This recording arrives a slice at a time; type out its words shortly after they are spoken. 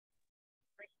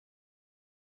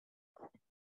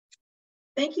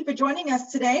Thank you for joining us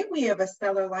today. We have a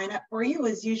stellar lineup for you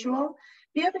as usual.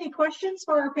 If you have any questions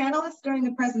for our panelists during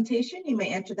the presentation, you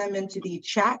may enter them into the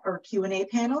chat or Q&A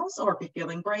panels, or if you're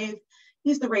feeling brave,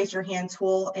 use the raise your hand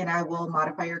tool and I will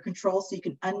modify your control so you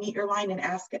can unmute your line and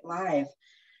ask it live.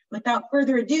 Without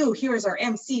further ado, here is our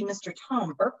MC, Mr.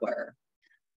 Tom Berkler.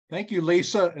 Thank you,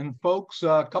 Lisa. And folks,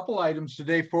 a couple items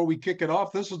today before we kick it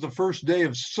off. This is the first day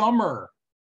of summer.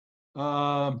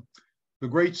 The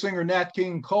great singer Nat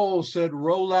King Cole said,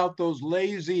 roll out those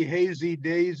lazy, hazy,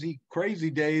 daisy,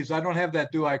 crazy days. I don't have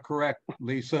that, do I? Correct,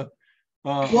 Lisa?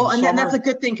 Well, and that's a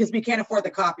good thing because we can't afford the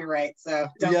copyright, so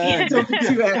don't be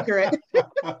too accurate.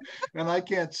 And I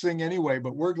can't sing anyway,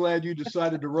 but we're glad you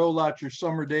decided to roll out your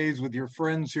summer days with your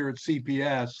friends here at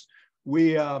CPS.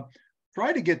 We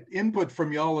try to get input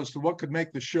from y'all as to what could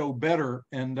make the show better.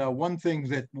 And one thing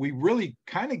that we really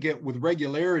kind of get with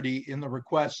regularity in the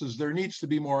requests is there needs to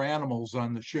be more animals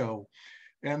on the show.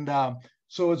 And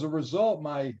so as a result,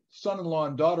 my son-in-law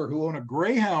and daughter who own a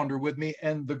greyhound are with me,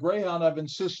 and the greyhound, I've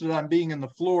insisted on being in the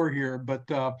floor here, but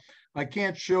I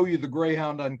can't show you the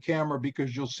greyhound on camera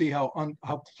because you'll see how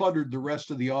cluttered the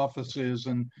rest of the office is,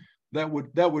 and that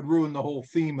would ruin the whole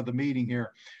theme of the meeting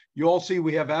here. You all see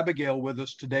we have Abigail with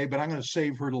us today, but I'm going to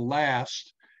save her to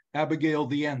last. Abigail,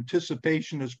 the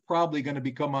anticipation is probably going to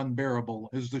become unbearable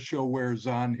as the show wears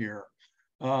on here.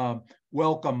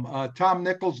 Welcome. Tom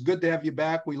Nichols, good to have you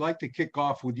back. We like to kick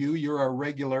off with you. You're our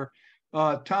regular.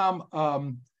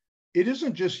 Tom, it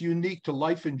isn't just unique to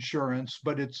life insurance,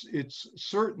 but it's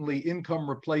certainly income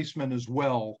replacement as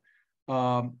well.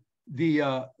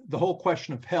 The whole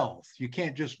question of health. You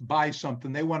can't just buy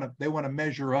something. They want to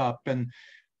measure up, and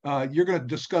you're going to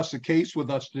discuss a case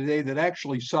with us today that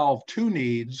actually solved two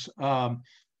needs.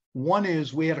 One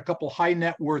is we had a couple high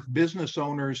net worth business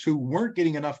owners who weren't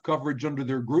getting enough coverage under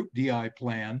their group DI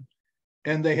plan,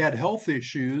 and they had health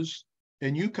issues,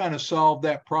 and you kind of solved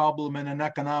that problem in an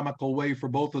economical way for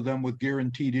both of them with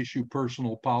guaranteed issue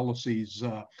personal policies.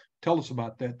 Tell us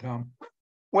about that, Tom.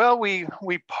 Well, we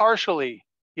partially,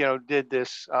 did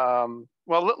this.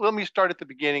 Let me start at the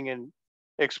beginning and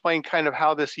explain kind of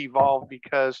how this evolved,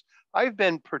 because I've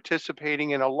been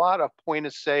participating in a lot of point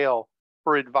of sale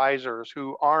for advisors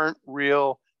who aren't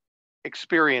real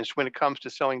experienced when it comes to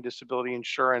selling disability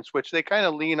insurance, which they kind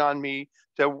of lean on me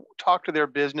to talk to their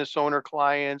business owner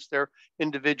clients, their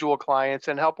individual clients,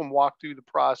 and help them walk through the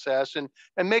process and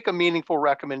make a meaningful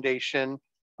recommendation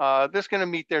that's going to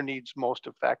meet their needs most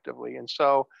effectively. And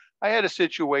so I had a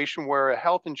situation where a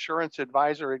health insurance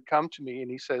advisor had come to me and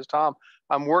he says, Tom,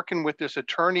 I'm working with this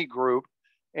attorney group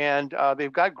and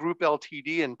they've got group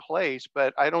LTD in place,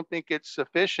 but I don't think it's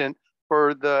sufficient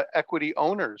for the equity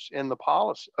owners in the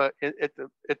policy at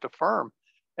the firm.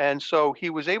 And so he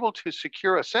was able to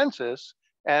secure a census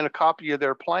and a copy of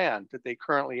their plan that they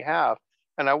currently have.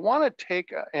 And I want to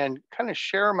take and kind of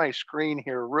share my screen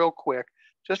here real quick,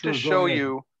 just to show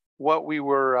you what we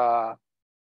were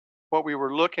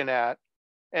looking at.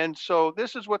 And so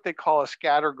this is what they call a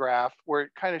scatter graph, where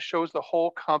it kind of shows the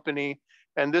whole company.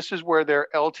 And this is where their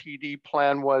LTD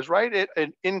plan was, right at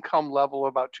an income level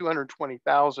of about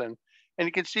 $220,000. And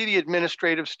you can see the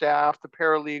administrative staff, the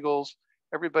paralegals,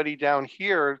 everybody down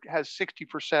here has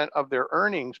 60% of their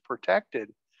earnings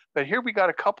protected. But here we got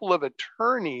a couple of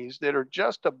attorneys that are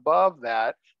just above that.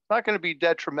 It's not going to be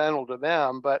detrimental to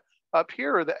them, but up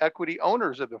here are the equity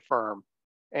owners of the firm.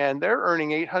 And they're earning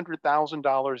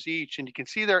 $800,000 each. And you can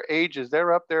see their ages.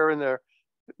 They're up there in their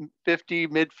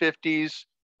mid-50s.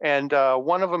 And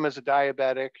one of them is a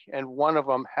diabetic, and one of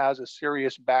them has a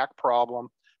serious back problem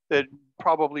that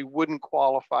probably wouldn't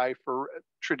qualify for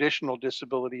traditional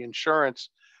disability insurance.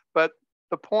 But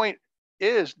the point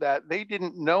is that they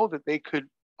didn't know that they could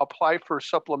apply for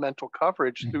supplemental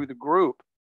coverage through the group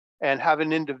and have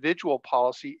an individual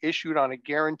policy issued on a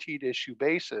guaranteed issue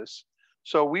basis.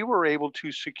 So we were able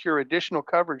to secure additional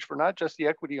coverage for not just the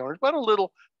equity owners, but a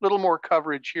little more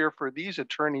coverage here for these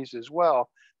attorneys as well.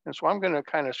 And so I'm going to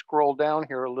kind of scroll down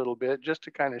here a little bit just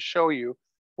to kind of show you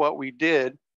what we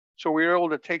did. So we were able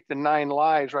to take the 9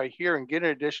 lives right here and get an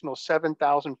additional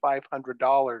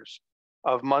 $7,500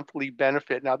 of monthly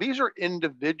benefit. Now, these are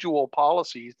individual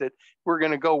policies that we're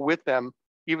going to go with them,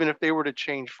 even if they were to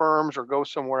change firms or go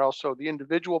somewhere else. So the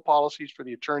individual policies for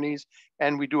the attorneys,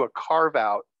 and we do a carve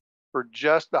out for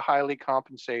just the highly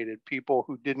compensated people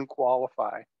who didn't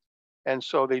qualify. And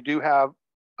so they do have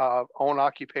own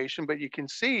occupation, but you can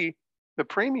see the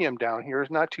premium down here is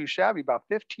not too shabby, about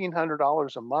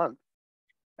 $1,500 a month.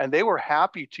 And they were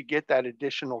happy to get that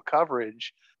additional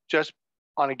coverage just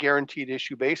on a guaranteed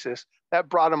issue basis. That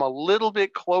brought them a little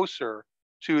bit closer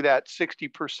to that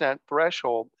 60%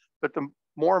 threshold. But the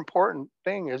more important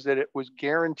thing is that it was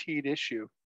guaranteed issue,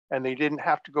 and they didn't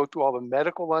have to go through all the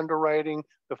medical underwriting,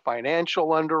 the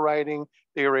financial underwriting.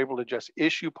 They were able to just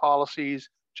issue policies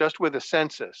just with a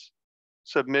census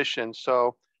submission.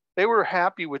 So they were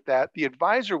happy with that. The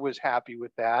advisor was happy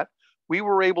with that. We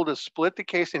were able to split the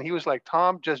case, and he was like,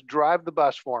 Tom, just drive the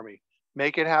bus for me,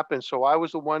 make it happen. So I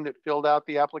was the one that filled out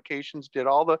the applications, did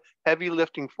all the heavy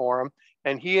lifting for him,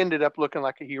 and he ended up looking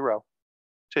like a hero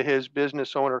to his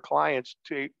business owner clients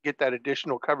to get that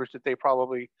additional coverage that they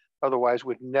probably otherwise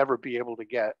would never be able to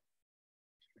get.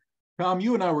 Tom,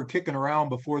 you and I were kicking around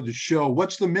before the show.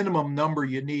 What's the minimum number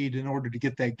you need in order to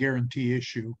get that guarantee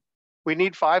issue? We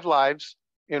need 5 lives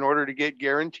in order to get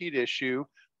guaranteed issue.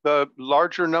 The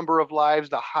larger number of lives,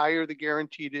 the higher the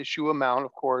guaranteed issue amount,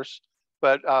 of course.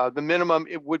 But the minimum,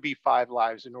 it would be 5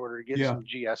 lives in order to get some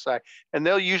GSI. And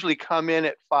they'll usually come in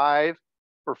at 5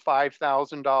 for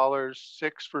 $5,000,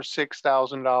 6 for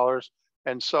 $6,000,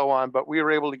 and so on. But we were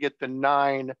able to get the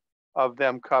 9 of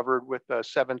them covered with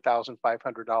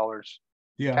 $7,500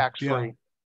 tax-free.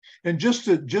 And just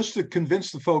to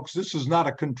convince the folks, this is not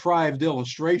a contrived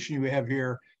illustration you have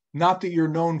here. Not that you're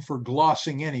known for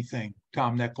glossing anything,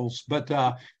 Tom Nichols, but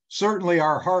certainly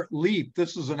our heart leaped.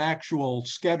 This is an actual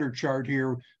scatter chart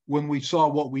here when we saw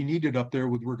what we needed up there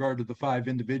with regard to the 5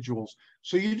 individuals.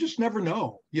 So you just never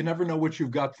know. You never know what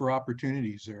you've got for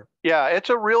opportunities there. Yeah, it's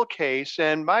a real case.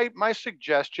 And my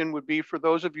suggestion would be for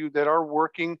those of you that are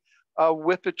working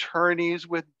with attorneys,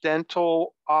 with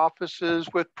dental offices,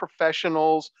 with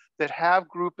professionals that have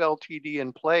group LTD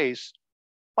in place,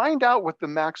 find out what the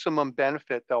maximum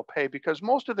benefit they'll pay, because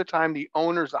most of the time the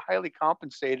owners, the highly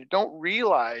compensated, don't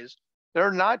realize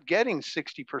they're not getting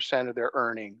 60% of their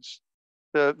earnings.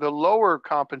 The lower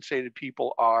compensated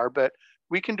people are, but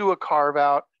we can do a carve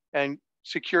out and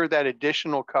secure that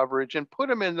additional coverage and put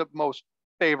them in the most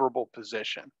favorable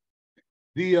position.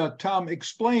 Tom,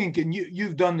 explain,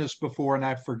 you've done this before and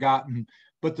I've forgotten,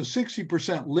 but the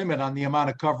 60% limit on the amount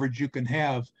of coverage you can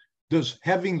have, does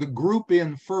having the group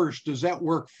in first, does that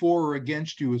work for or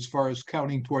against you as far as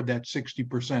counting toward that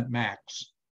 60%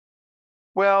 max?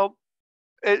 Well,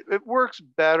 it works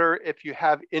better if you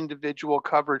have individual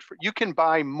coverage. You can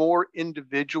buy more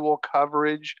individual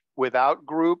coverage without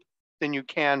group than you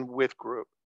can with group.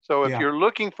 So if you're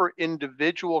looking for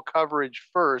individual coverage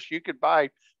first, you could buy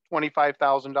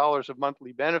 $25,000 of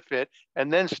monthly benefit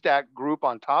and then stack group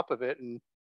on top of it and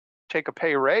take a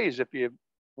pay raise if you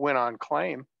went on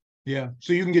claim. Yeah,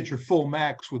 so you can get your full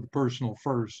max with the personal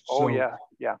first. Oh, so,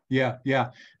 yeah.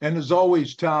 And as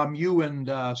always, Tom, you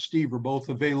and Steve are both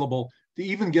available to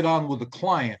even get on with a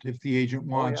client if the agent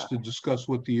wants to discuss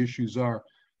what the issues are.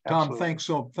 Tom, thanks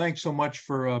so much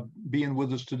for being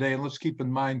with us today. And let's keep in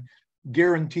mind,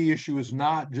 guarantee issue is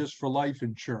not just for life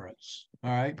insurance.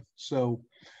 All right. So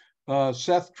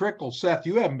Seth Trickle. Seth,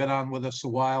 you haven't been on with us a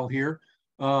while here.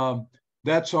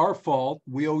 That's our fault.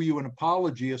 We owe you an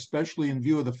apology, especially in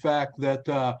view of the fact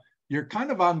that you're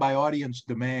kind of on by audience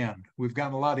demand. We've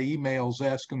gotten a lot of emails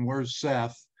asking, where's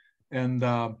Seth? And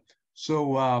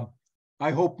so I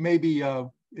hope maybe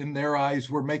in their eyes,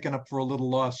 we're making up for a little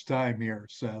lost time here,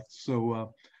 Seth.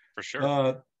 So for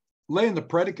sure. Laying the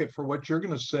predicate for what you're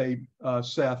going to say,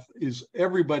 Seth, is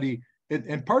everybody,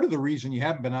 and part of the reason you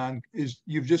haven't been on is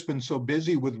you've just been so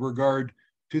busy with regard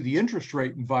to the interest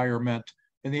rate environment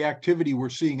and the activity we're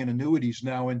seeing in annuities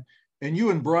now. And you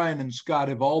and Brian and Scott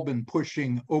have all been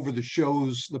pushing over the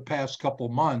shows the past couple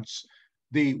months,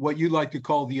 what you like to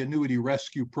call the annuity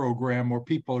rescue program, where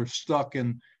people are stuck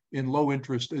in low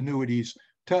interest annuities.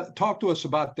 Talk to us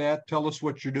about that. Tell us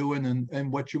what you're doing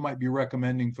and what you might be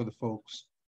recommending for the folks.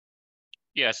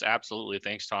 Yes, absolutely.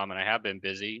 Thanks, Tom. And I have been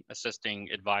busy assisting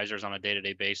advisors on a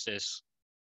day-to-day basis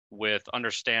with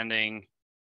understanding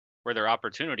where their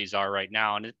opportunities are right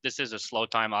now. And this is a slow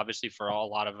time, obviously, for a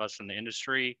lot of us in the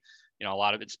industry. You know, a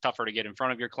lot of it's tougher to get in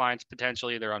front of your clients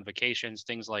potentially. They're on vacations,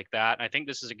 things like that. And I think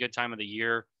this is a good time of the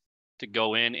year to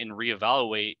go in and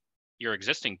reevaluate your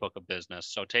existing book of business.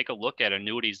 So take a look at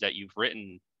annuities that you've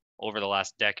written over the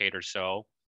last decade or so.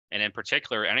 And in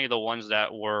particular, any of the ones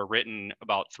that were written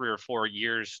about 3 or 4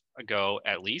 years ago,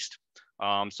 at least.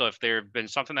 So if there had been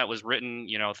something that was written,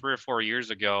 3 or 4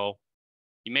 years ago,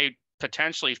 you may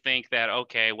potentially think that,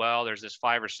 okay, well, there's this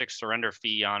 5 or 6 surrender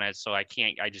fee on it. So I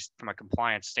just, from a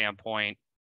compliance standpoint,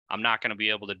 I'm not going to be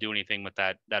able to do anything with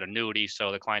that annuity.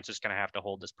 So the client's just going to have to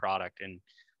hold this product. And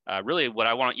really what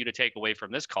I want you to take away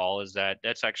from this call is that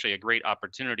that's actually a great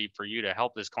opportunity for you to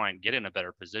help this client get in a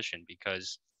better position,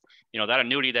 because that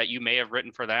annuity that you may have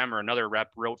written for them or another rep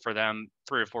wrote for them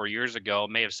 3 or 4 years ago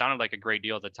may have sounded like a great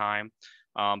deal at the time.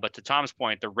 But to Tom's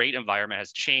point, the rate environment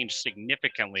has changed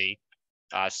significantly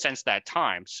since that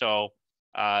time. So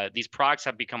these products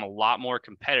have become a lot more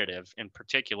competitive, in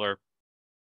particular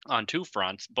on two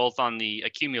fronts, both on the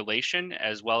accumulation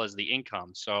as well as the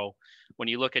income. So when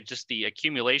you look at just the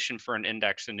accumulation for an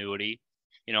index annuity,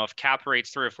 if cap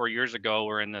rates 3 or 4 years ago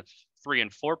were in the 3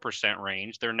 and 4%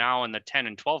 range, they're now in the 10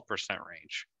 and 12%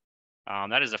 range.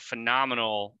 That is a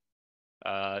phenomenal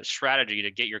strategy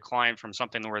to get your client from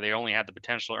something where they only had the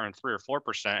potential to earn 3 or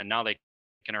 4%, and now they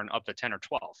can earn up to 10 or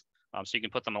 12. So you can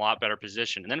put them in a lot better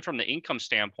position. And then from the income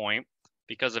standpoint,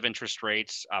 because of interest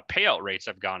rates, payout rates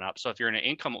have gone up. So if you're in an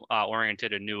income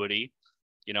oriented annuity,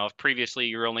 if previously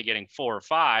you're only getting 4 or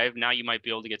 5, now you might be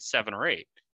able to get 7 or 8.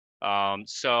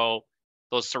 So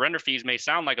those surrender fees may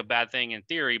sound like a bad thing in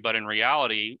theory, but in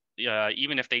reality,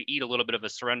 even if they eat a little bit of a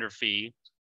surrender fee,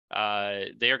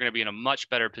 they are going to be in a much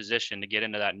better position to get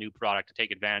into that new product to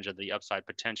take advantage of the upside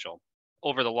potential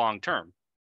over the long term.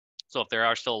 So if they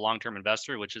are still a long-term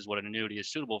investor, which is what an annuity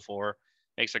is suitable for,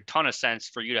 makes a ton of sense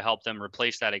for you to help them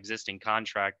replace that existing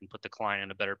contract and put the client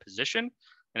in a better position.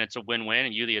 And it's a win-win.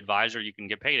 And you, the advisor, you can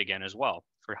get paid again as well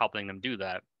for helping them do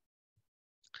that.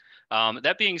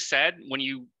 That being said, when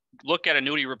you look at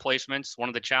annuity replacements, one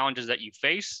of the challenges that you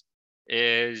face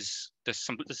is the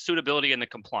suitability and the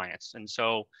compliance. And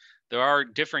so there are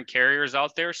different carriers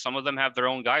out there. Some of them have their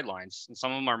own guidelines, and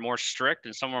some of them are more strict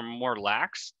and some of them are more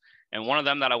lax. And one of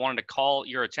them that I wanted to call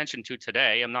your attention to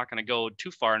today, I'm not going to go too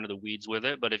far into the weeds with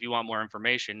it, but if you want more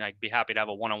information, I'd be happy to have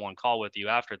a one-on-one call with you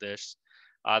after this.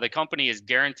 The company is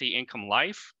Guarantee Income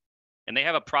Life, and they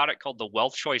have a product called the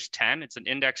Wealth Choice 10. It's an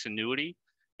index annuity.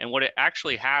 And what it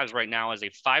actually has right now is a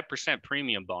 5%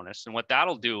 premium bonus. And what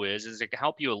that'll do is it can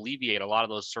help you alleviate a lot of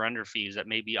those surrender fees that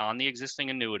may be on the existing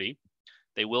annuity.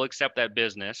 They will accept that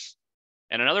business.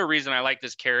 And another reason I like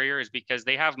this carrier is because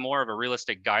they have more of a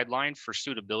realistic guideline for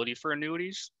suitability for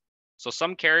annuities. So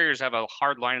some carriers have a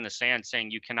hard line in the sand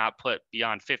saying you cannot put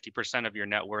beyond 50% of your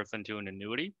net worth into an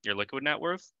annuity, your liquid net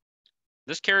worth.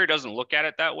 This carrier doesn't look at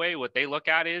it that way. What they look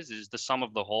at is the sum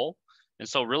of the whole. And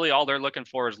so really all they're looking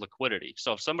for is liquidity.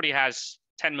 So if somebody has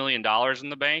 $10 million in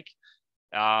the bank,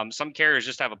 some carriers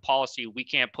just have a policy, we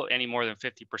can't put any more than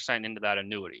 50% into that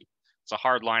annuity. It's a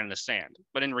hard line in the sand.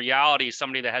 But in reality,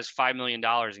 somebody that has $5 million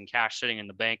in cash sitting in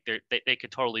the bank, they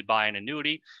could totally buy an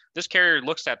annuity. This carrier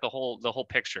looks at the whole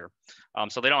picture.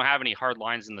 So they don't have any hard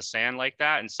lines in the sand like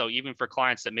that. And so even for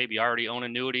clients that maybe already own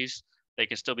annuities, they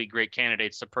can still be great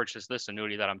candidates to purchase this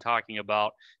annuity that I'm talking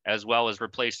about, as well as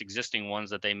replace existing ones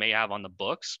that they may have on the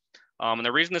books. And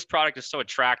the reason this product is so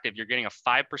attractive, you're getting a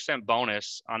 5%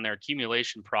 bonus on their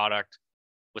accumulation product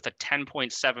with a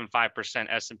 10.75%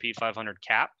 S&P 500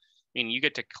 cap. Meaning you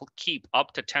get to keep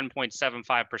up to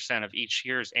 10.75% of each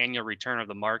year's annual return of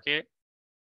the market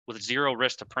with zero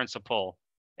risk to principal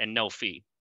and no fee.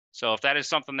 So if that is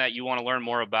something that you want to learn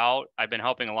more about, I've been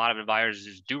helping a lot of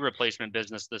advisors do replacement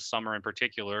business this summer in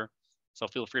particular. So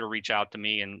feel free to reach out to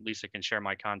me and Lisa can share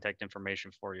my contact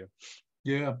information for you.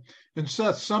 Yeah. And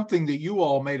Seth, something that you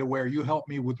all made aware, you helped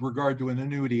me with regard to an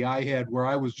annuity I had where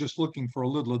I was just looking for a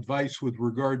little advice with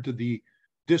regard to the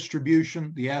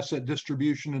distribution, the asset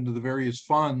distribution into the various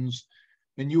funds.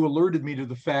 And you alerted me to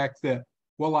the fact that,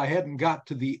 well, I hadn't got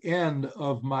to the end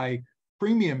of my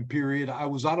premium period. I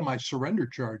was out of my surrender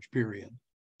charge period.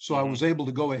 So I was able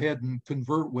to go ahead and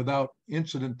convert without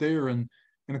incident there. And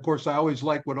of course, I always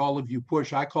like what all of you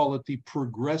push. I call it the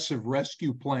progressive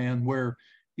rescue plan, where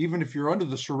even if you're under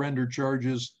the surrender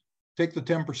charges, take the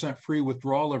 10% free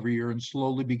withdrawal every year and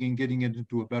slowly begin getting it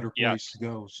into a better place to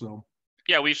go. So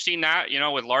yeah, we've seen that,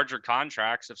 with larger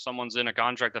contracts. If someone's in a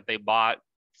contract that they bought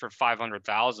for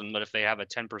 $500,000, but if they have a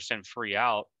 10% free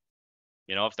out,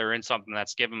 if they're in something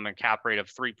that's giving them a cap rate of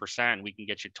 3%, we can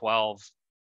get you 12,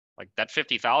 like that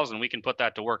 50,000, we can put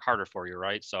that to work harder for you,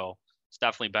 right? So it's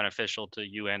definitely beneficial to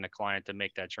you and the client to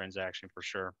make that transaction for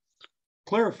sure.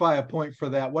 Clarify a point for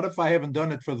that. What if I haven't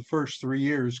done it for the first 3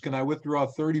 years? Can I withdraw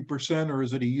 30%, or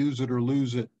is it a use it or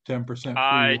lose it 10%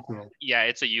 free withdrawal? Yeah,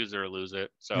 it's a use it or lose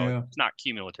it. So it's not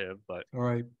cumulative, but. All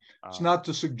right. It's not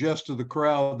to suggest to the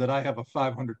crowd that I have a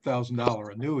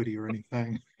 $500,000 annuity or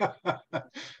anything.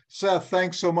 Seth,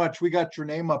 thanks so much. We got your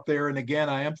name up there. And again,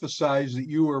 I emphasize that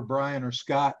you or Brian or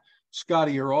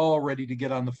Scotty are all ready to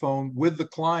get on the phone with the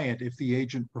client if the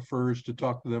agent prefers to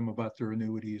talk to them about their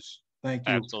annuities. Thank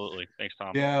you. Absolutely. Thanks,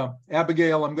 Tom. Yeah.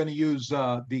 Abigail, I'm going to use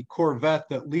the Corvette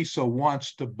that Lisa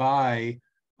wants to buy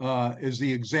as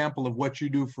the example of what you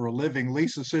do for a living.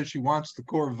 Lisa says she wants the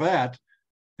Corvette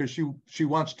because she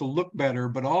wants to look better,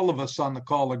 but all of us on the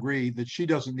call agree that she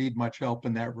doesn't need much help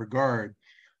in that regard.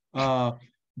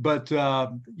 But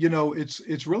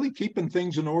it's really keeping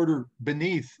things in order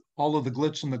beneath all of the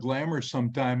glitz and the glamour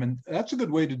sometime. And that's a good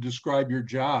way to describe your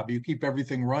job. You keep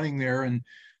everything running there, and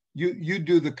you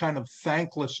do the kind of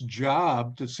thankless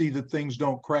job to see that things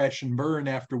don't crash and burn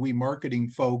after we marketing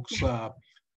folks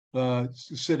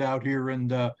sit out here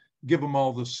and give them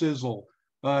all the sizzle.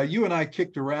 You and I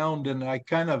kicked around, and I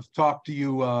kind of talked to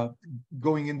you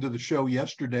going into the show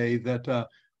yesterday that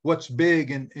what's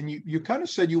big, and you kind of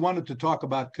said you wanted to talk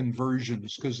about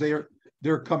conversions because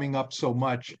they're coming up so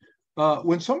much.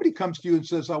 When somebody comes to you and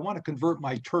says, I want to convert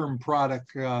my term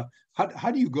product,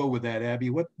 how do you go with that, Abby?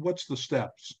 What's the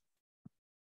steps?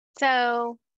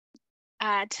 So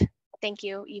thank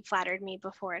you. You flattered me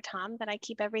before, Tom, that I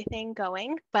keep everything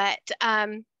going. But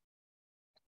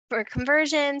for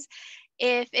conversions,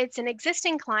 if it's an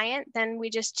existing client, then we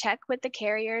just check with the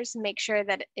carriers, make sure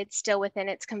that it's still within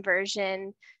its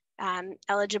conversion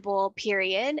eligible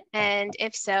period. And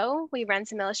if so, we run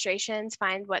some illustrations,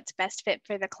 find what's best fit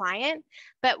for the client.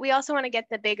 But we also want to get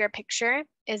the bigger picture.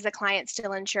 Is the client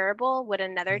still insurable? Would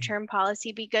another term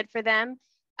policy be good for them?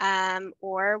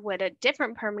 Or would a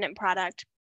different permanent product,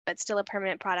 but still a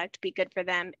permanent product, be good for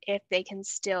them if they can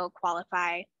still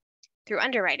qualify through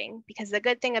underwriting? Because the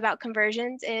good thing about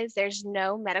conversions is there's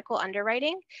no medical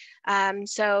underwriting.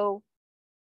 So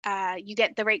you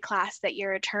get the rate class that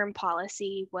your term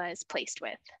policy was placed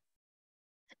with.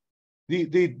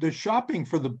 The shopping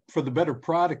for the better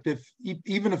product,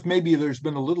 even if maybe there's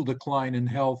been a little decline in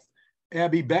health,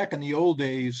 Abby, back in the old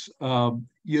days,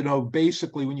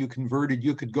 basically when you converted,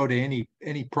 you could go to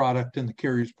any product in the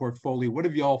carrier's portfolio. What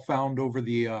have you all found over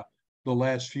the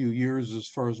last few years as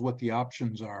far as what the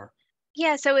options are?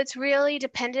 Yeah, so it's really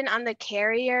dependent on the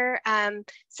carrier.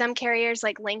 Some carriers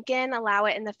like Lincoln allow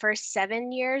it in the first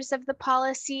 7 years of the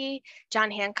policy. John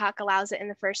Hancock allows it in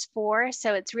the first 4.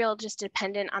 So it's real just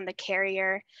dependent on the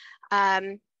carrier.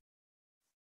 But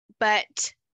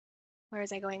where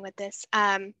was I going with this?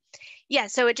 Yeah,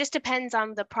 so it just depends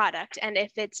on the product. And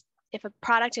if a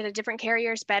product at a different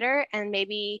carrier is better and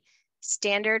maybe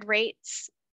standard rates,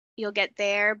 you'll get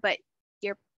there, but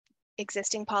your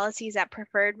existing policies at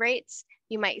preferred rates,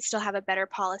 you might still have a better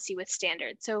policy with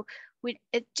standard. So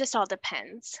it just all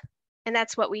depends. And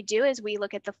that's what we do, is we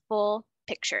look at the full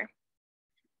picture.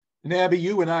 And Abby,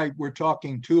 you and I were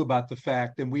talking too about the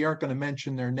fact, and we aren't going to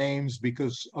mention their names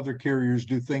because other carriers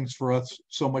do things for us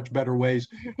so much better ways,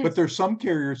 but there's some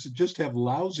carriers that just have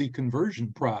lousy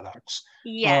conversion products.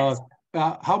 Yes.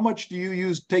 How much do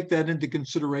you take that into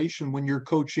consideration when you're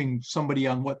coaching somebody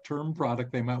on what term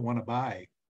product they might want to buy?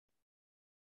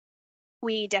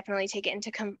 We definitely take it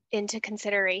into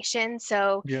consideration.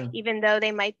 So yeah, even though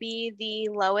they might be the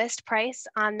lowest price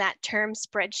on that term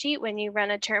spreadsheet when you run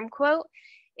a term quote,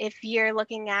 if you're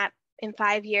looking at in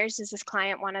 5 years, does this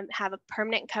client want to have a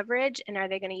permanent coverage, and are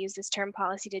they going to use this term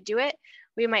policy to do it?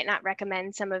 We might not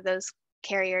recommend some of those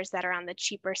carriers that are on the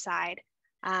cheaper side.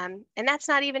 And that's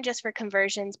not even just for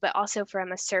conversions, but also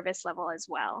from a service level as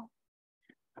well.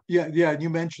 Yeah. And you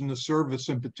mentioned the service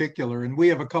in particular, and we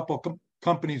have a couple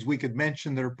companies we could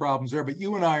mention that are problems there, but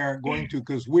you and I aren't going to,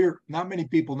 because not many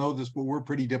people know this, but we're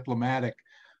pretty diplomatic.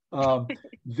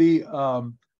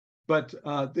 But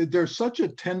there's such a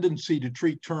tendency to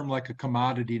treat term like a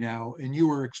commodity now, and you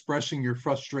were expressing your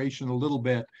frustration a little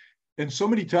bit. And so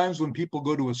many times when people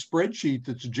go to a spreadsheet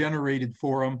that's generated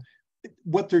for them,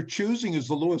 what they're choosing is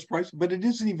the lowest price, but it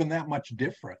isn't even that much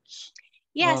difference.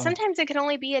 Yeah, sometimes it could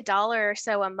only be $1 or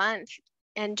so a month.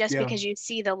 And just because you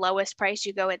see the lowest price,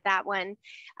 you go with that one.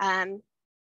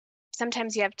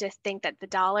 Sometimes you have to think that the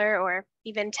 $1 or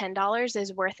even $10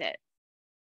 is worth it.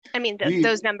 I mean,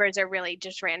 those numbers are really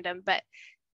just random, but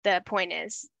the point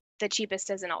is the cheapest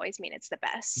doesn't always mean it's the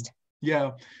best.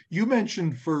 Yeah. You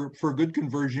mentioned for good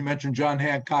conversion, you mentioned John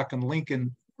Hancock and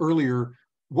Lincoln earlier.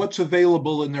 What's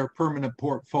available in their permanent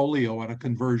portfolio on a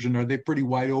conversion? Are they pretty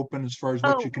wide open as far as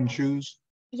what you can choose?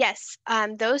 Yes,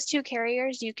 those 2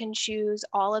 carriers, you can choose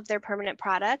all of their permanent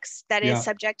products. That is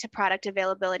subject to product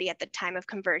availability at the time of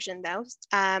conversion, though.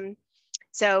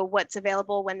 So what's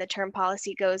available when the term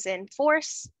policy goes in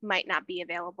force might not be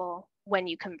available when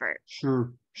you convert.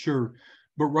 Sure.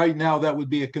 But right now, that would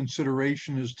be a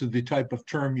consideration as to the type of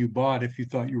term you bought if you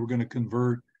thought you were going to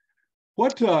convert.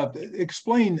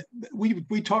 Explain,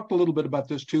 we talked a little bit about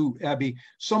this too, Abby.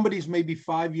 Somebody's maybe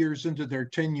 5 years into their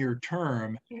 10-year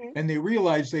term, and they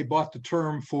realize they bought the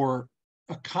term for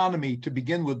economy to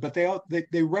begin with, but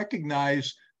they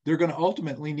recognize they're going to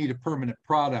ultimately need a permanent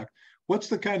product. What's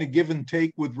the kind of give and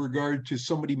take with regard to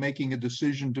somebody making a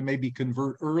decision to maybe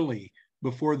convert early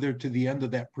before they're to the end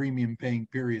of that premium paying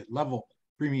period?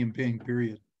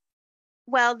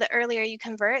 Well, the earlier you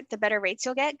convert, the better rates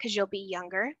you'll get because you'll be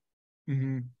younger.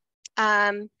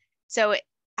 So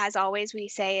as always, we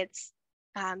say it's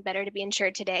better to be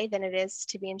insured today than it is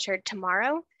to be insured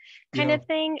tomorrow, kind of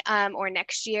thing, or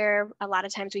next year. A lot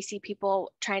of times we see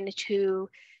people trying to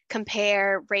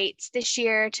compare rates this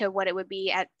year to what it would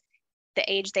be at the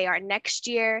age they are next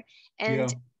year.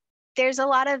 And there's a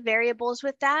lot of variables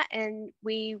with that, and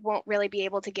we won't really be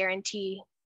able to guarantee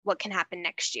what can happen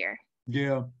next year.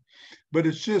 Yeah. But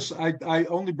it's just, I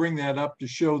only bring that up to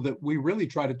show that we really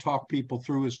try to talk people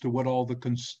through as to what all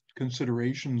the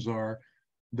considerations are,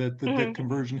 that the debt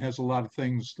conversion has a lot of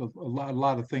things, a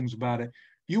lot of things about it.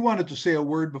 You wanted to say a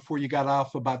word before you got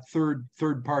off about third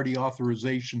party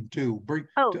authorization too.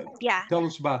 Tell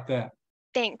us about that.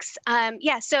 Thanks.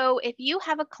 Yeah, so if you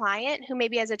have a client who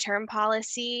maybe has a term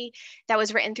policy that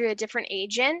was written through a different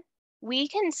agent, we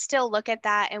can still look at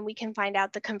that and we can find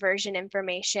out the conversion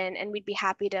information, and we'd be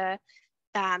happy to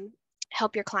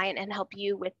help your client and help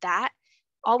you with that.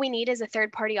 All we need is a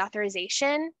third-party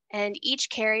authorization, and each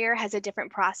carrier has a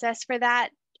different process for that.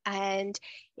 And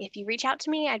if you reach out to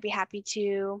me, I'd be happy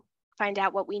to find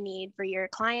out what we need for your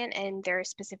client and their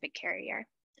specific carrier.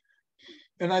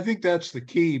 And I think that's the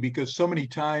key, because so many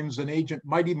times an agent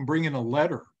might even bring in a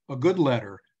letter, a good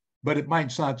letter, but it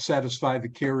might not satisfy the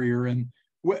carrier. And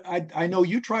I know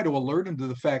you try to alert them to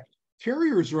the fact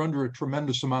carriers are under a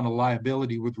tremendous amount of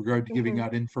liability with regard to giving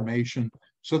out information.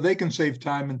 So they can save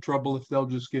time and trouble if they'll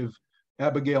just give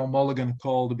Abigail Mulligan a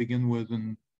call to begin with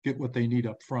and get what they need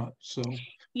up front. So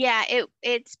yeah,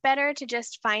 it's better to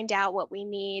just find out what we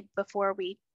need before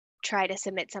we try to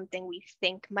submit something we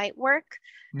think might work.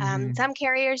 Some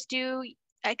carriers do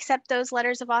accept those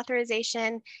letters of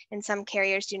authorization and some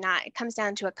carriers do not. It comes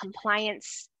down to a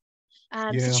compliance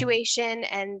situation,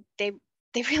 and they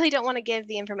really don't want to give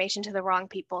the information to the wrong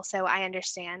people. So I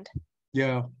understand.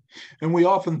 Yeah. And we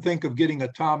often think of getting a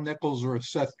Tom Nichols or a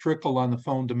Seth Trickle on the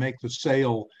phone to make the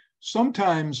sale.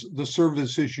 Sometimes the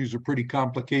service issues are pretty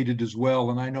complicated as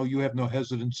well. And I know you have no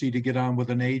hesitancy to get on with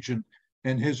an agent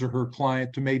and his or her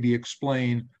client to maybe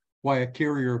explain why a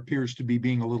carrier appears to be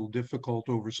being a little difficult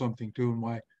over something too, and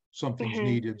why something's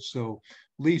needed. So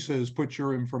Lisa has put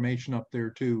your information up there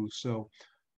too. So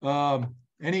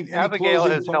any Abigail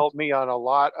has helped me on a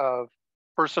lot of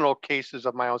personal cases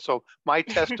of my own. So my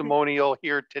testimonial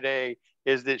here today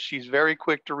is that she's very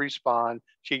quick to respond.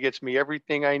 She gets me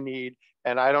everything I need,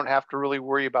 and I don't have to really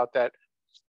worry about that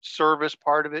service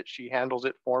part of it. She handles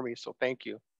it for me. So thank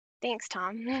you. Thanks,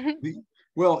 Tom.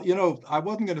 Well, you know, I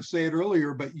wasn't going to say it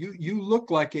earlier, but you look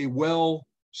like a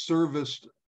well-serviced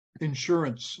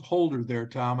insurance holder there,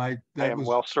 Tom. I am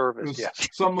well-serviced, yes.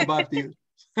 Something about the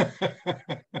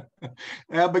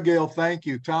Abigail, thank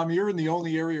you. Tom, you're in the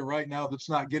only area right now that's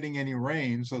not getting any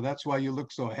rain, so that's why you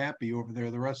look so happy over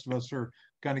there. The rest of us are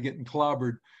kind of getting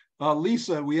clobbered.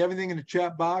 Lisa, we have anything in the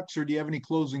chat box, or do you have any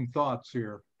closing thoughts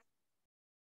here?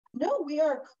 No, we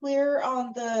are clear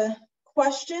on the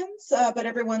questions, but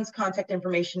everyone's contact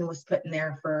information was put in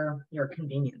there for your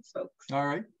convenience, folks. All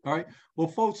right. All right. Well,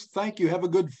 folks, thank you. Have a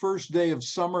good first day of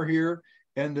summer here.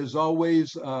 And as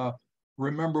always,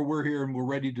 remember, we're here and we're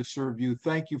ready to serve you.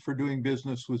 Thank you for doing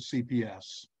business with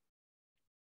CPS.